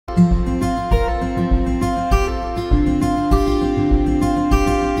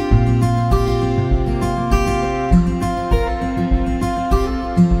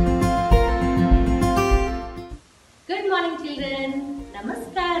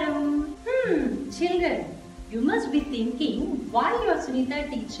Children, you must be thinking why your Sunita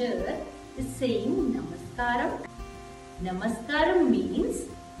teacher is saying Namaskaram. Namaskaram means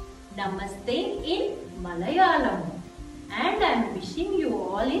Namaste in Malayalam, and I am wishing you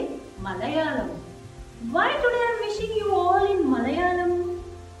all in Malayalam. Why today I am wishing you all in Malayalam?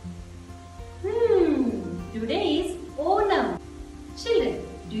 Today is Onam. Children,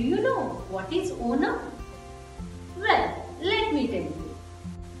 do you know what is Onam? Well, let me tell you.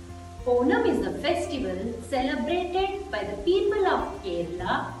 Onam is a festival celebrated by the people of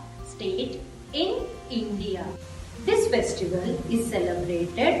Kerala state in India. This festival is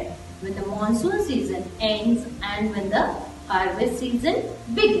celebrated when the monsoon season ends and when the harvest season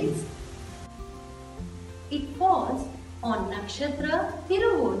begins. It falls on Nakshatra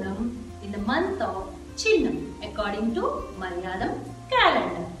Thiruvonam in the month of Chinnam according to Malayalam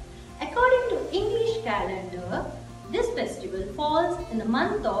calendar. According to English calendar, this festival falls in the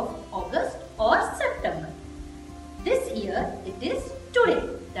month of August or September. This year it is today,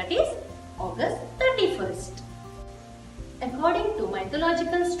 that is August 31st. According to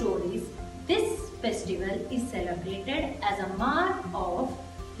mythological stories, this festival is celebrated as a mark of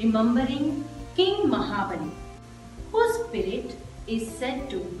remembering King Mahabali, whose spirit is said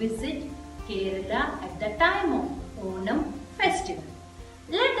to visit Kerala at the time of Onam festival.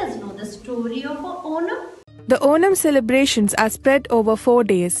 Let us know the story of Onam. The Onam celebrations are spread over 4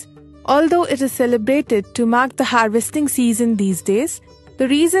 days. Although it is celebrated to mark the harvesting season these days, the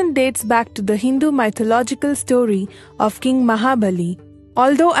reason dates back to the Hindu mythological story of King Mahabali.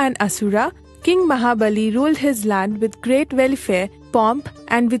 Although an Asura, King Mahabali ruled his land with great welfare, pomp,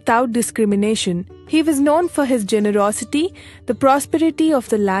 and without discrimination. He was known for his generosity, the prosperity of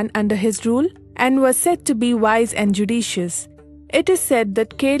the land under his rule, and was said to be wise and judicious. It is said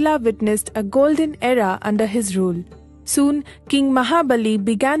that Kerala witnessed a golden era under his rule. Soon, King Mahabali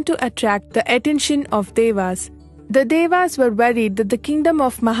began to attract the attention of Devas. The Devas were worried that the kingdom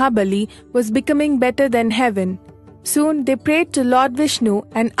of Mahabali was becoming better than heaven. Soon, they prayed to Lord Vishnu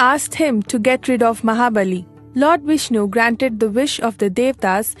and asked him to get rid of Mahabali. Lord Vishnu granted the wish of the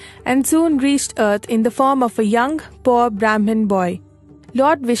Devtas and soon reached earth in the form of a young, poor Brahmin boy.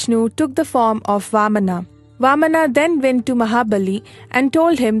 Lord Vishnu took the form of Vamana. Vamana then went to Mahabali and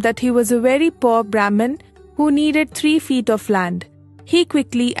told him that he was a very poor Brahmin who needed 3 feet of land. He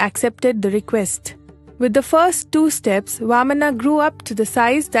quickly accepted the request. With the first 2 steps, Vamana grew up to the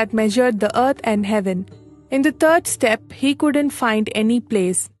size that measured the earth and heaven. In the 3rd step, he couldn't find any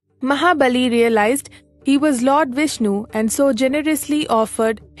place. Mahabali realized he was Lord Vishnu and so generously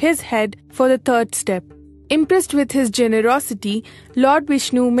offered his head for the 3rd step. Impressed with his generosity, Lord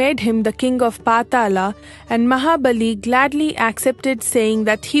Vishnu made him the king of Patala, and Mahabali gladly accepted, saying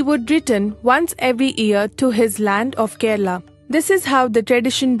that he would return once every year to his land of Kerala. This is how the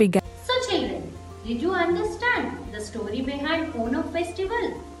tradition began. So children, did you understand the story behind Onam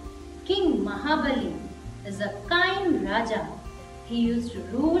festival? King Mahabali is a kind Raja. He used to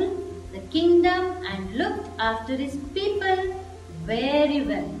rule the kingdom and looked after his people very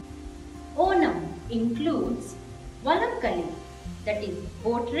well. Onam includes Valamkali, that is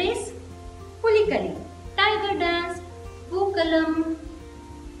boat race, Pulikali, tiger dance, Pookalam,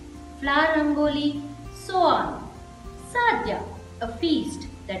 flower rangoli, so on. Sadhya, a feast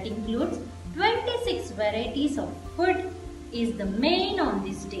that includes 26 varieties of food, is the main on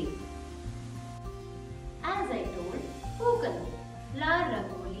this day. As I told, Pookalam, flower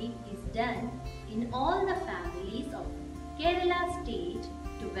rangoli is done in all the families of Kerala state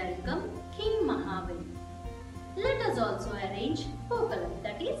to welcome King Mahabali. Let us also arrange Pookalam,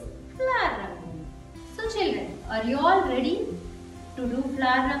 that is flower rangoli. So children, are you all ready to do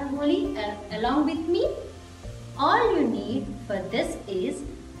flower rangoli along with me? All you need for this is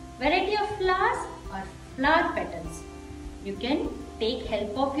variety of flowers or flower petals. You can take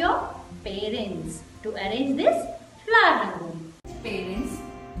help of your parents to arrange this flower rangoli. Parents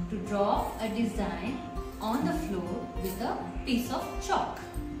to draw a design on the floor with a piece of chalk.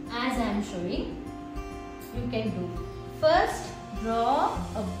 As I am showing, you can do. First, draw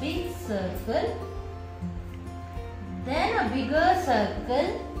a big circle, then a bigger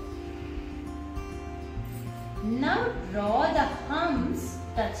circle. Now draw the humps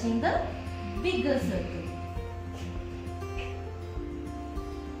touching the bigger circle.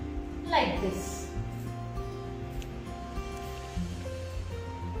 Like this.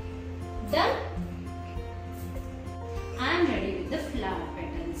 Done? I am ready with the flower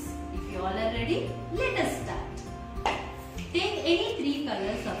petals. If you all are ready, let us start. Take any 3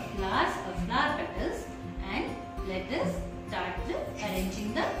 colors of flowers or flower petals and let us start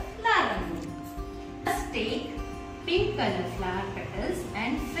arranging the flower rangoli. First take pink color flower petals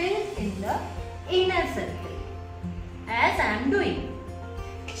and fill in the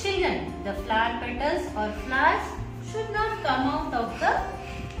flower petals or flowers should not come out of the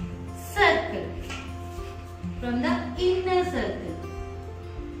circle, from the inner circle.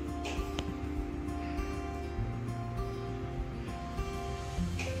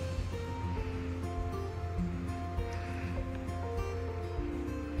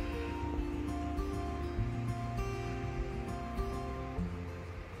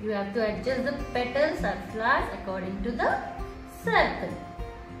 You have to adjust the petals or flowers according to the circle.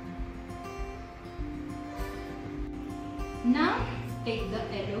 Now take the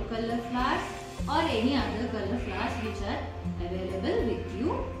yellow color flowers or any other color flowers which are available with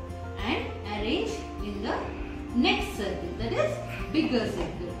you and arrange in the next circle, that is bigger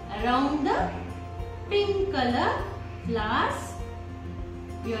circle. Around the pink color flowers,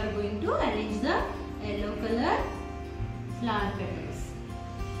 you are going to arrange the yellow color flower petals.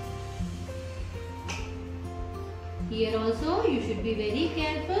 Here also you should be very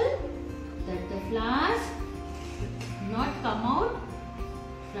careful that the flowers should not come out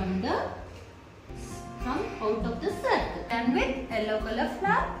from out of the circle, and with yellow color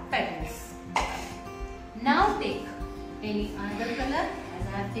flower petals. Now take any other color, as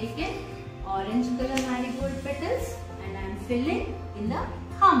I have taken orange color marigold petals, and I am filling in the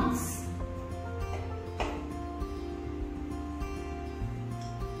humps.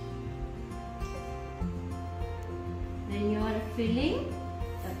 When you are filling,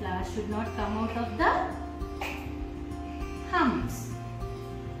 the flowers should not come out of the humps.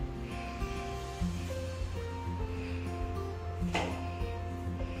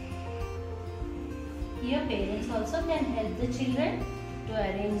 Here parents also can help the children to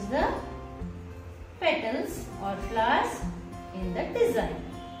arrange the petals or flowers in the design.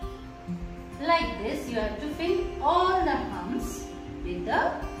 Like this, you have to fill all the humps with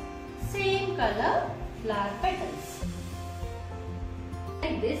the same color flower petals.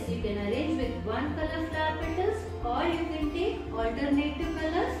 Like this, you can arrange with one color flower petals, or you can take alternative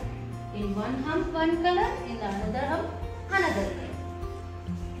colors. In one hump one color, in another hump another color,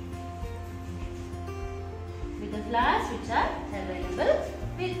 with the flowers which are available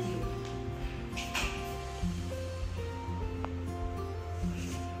with you.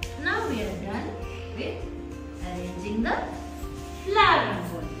 Now we are done with arranging the flower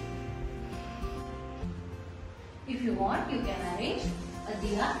rangoli. If you want, you can arrange a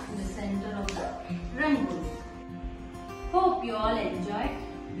diya in the center of the rangoli. Hope you all enjoyed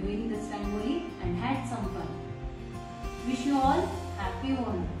doing this rangoli and had some fun. Wish you all happy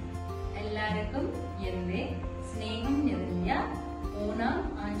Onam. Ellarikkum ende sneham niranja Onam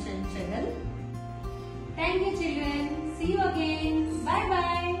Aanchanchagal. Thank you children. See you again. Bye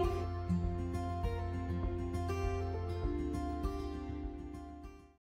bye.